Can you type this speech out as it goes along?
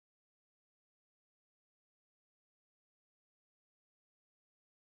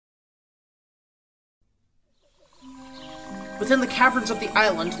Within the caverns of the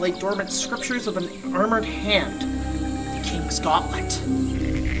island lay dormant scriptures of an armored hand. The King's Gauntlet.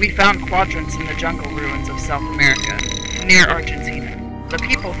 We found quadrants in the jungle ruins of South America, near Argentina. The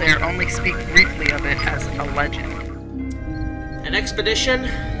people there only speak briefly of it as a legend. An expedition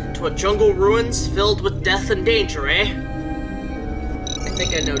to a jungle ruins filled with death and danger, eh? I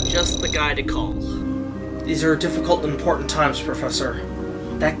think I know just the guy to call. These are difficult and important times, Professor.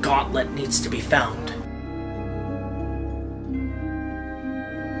 That gauntlet needs to be found.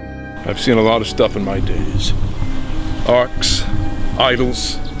 I've seen a lot of stuff in my days. Arcs,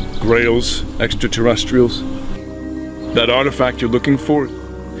 idols, grails, extraterrestrials. That artifact you're looking for,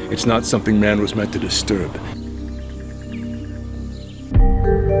 it's not something man was meant to disturb.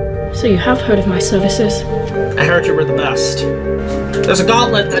 So you have heard of my services? I heard you were the best. There's a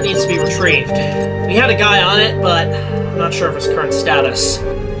gauntlet that needs to be retrieved. We had a guy on it, but I'm not sure of his current status.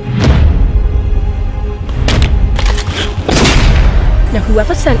 Now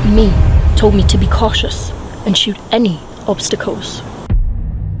whoever sent me told me to be cautious and shoot any obstacles.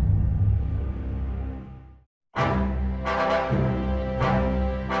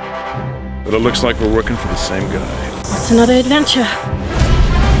 But it looks like we're working for the same guy. What's another adventure?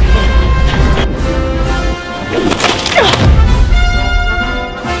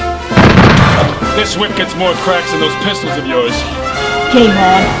 This whip gets more cracks than those pistols of yours. Game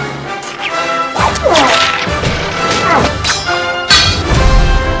on.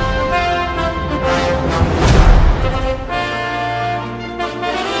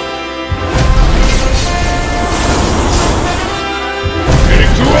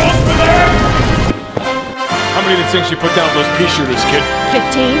 How many of the things you put down those pea shooters, kid?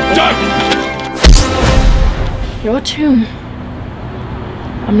 15. Done! Your tomb.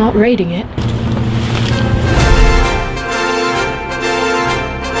 I'm not raiding it.